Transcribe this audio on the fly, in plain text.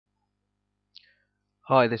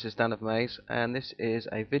Hi, this is Dan of Maze, and this is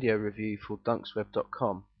a video review for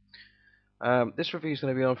dunksweb.com. This review is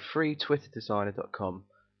going to be on freetwitterdesigner.com.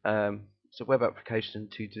 It's a web application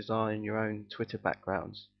to design your own Twitter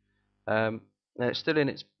backgrounds. Now it's still in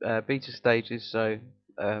its beta stages, so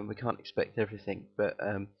we can't expect everything, but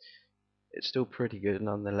it's still pretty good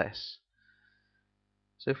nonetheless.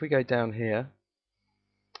 So if we go down here,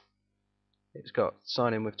 it's got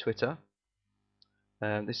sign in with Twitter.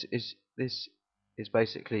 This is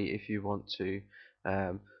basically if you want to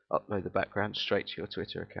upload the background straight to your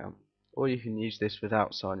Twitter account, or you can use this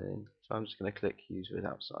without signing in. So I'm just going to click use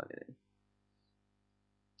without signing in.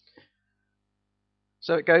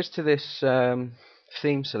 So it goes to this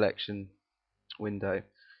theme selection window.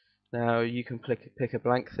 Now you can pick a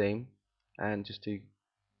blank theme and just do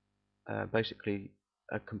basically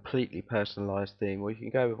a completely personalized theme, or you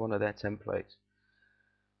can go with one of their templates.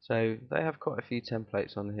 So they have quite a few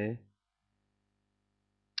templates on here.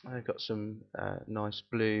 I've got some nice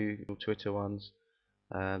blue Twitter ones.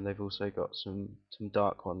 They've also got some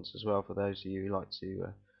dark ones as well for those of you who like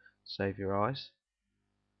to save your eyes.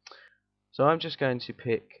 So I'm just going to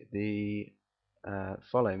pick the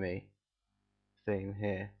follow me theme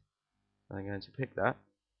here. I'm going to pick that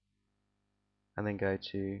and then go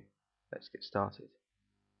to let's get started.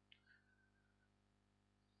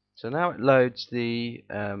 So now it loads the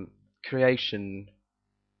creation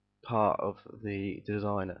part of the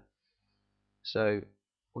designer. So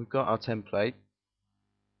we've got our template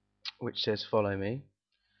which says follow me,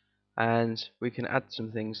 and we can add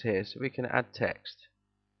some things here. So we can add text,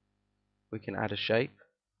 we can add a shape,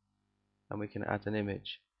 and we can add an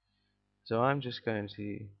image. So I'm going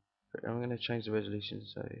to change the resolution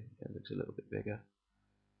so it looks a little bit bigger.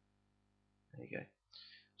 There you go.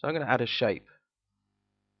 So I'm going to add a shape.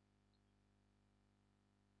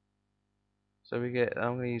 So I'm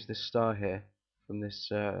going to use this star here from this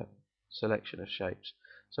selection of shapes.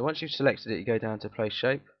 So once you've selected it, you go down to place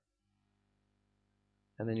shape,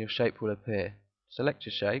 and then your shape will appear. Select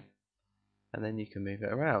your shape, and then you can move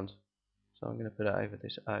it around. So I'm going to put it over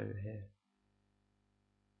this O here,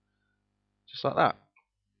 just like that.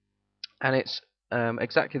 And it's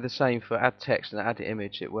exactly the same for add text and add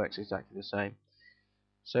image. It works exactly the same.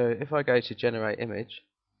 So if I go to generate image,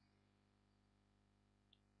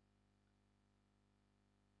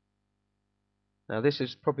 now this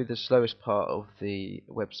is probably the slowest part of the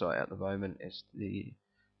website at the moment, is the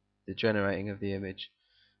generating of the image.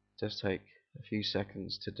 It does take a few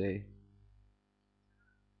seconds to do.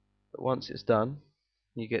 But once it's done,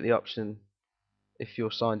 you get the option, if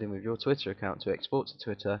you're signed in with your Twitter account, to export to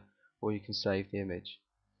Twitter, or you can save the image.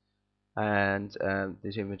 And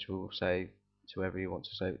this image will save to wherever you want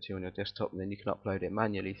to save it to on your desktop, and then you can upload it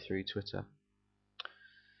manually through Twitter.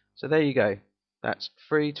 So there you go. That's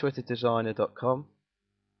freetwitterdesigner.com.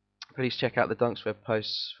 Please check out the Dunksweb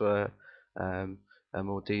posts for a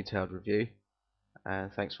more detailed review,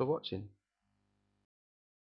 and thanks for watching.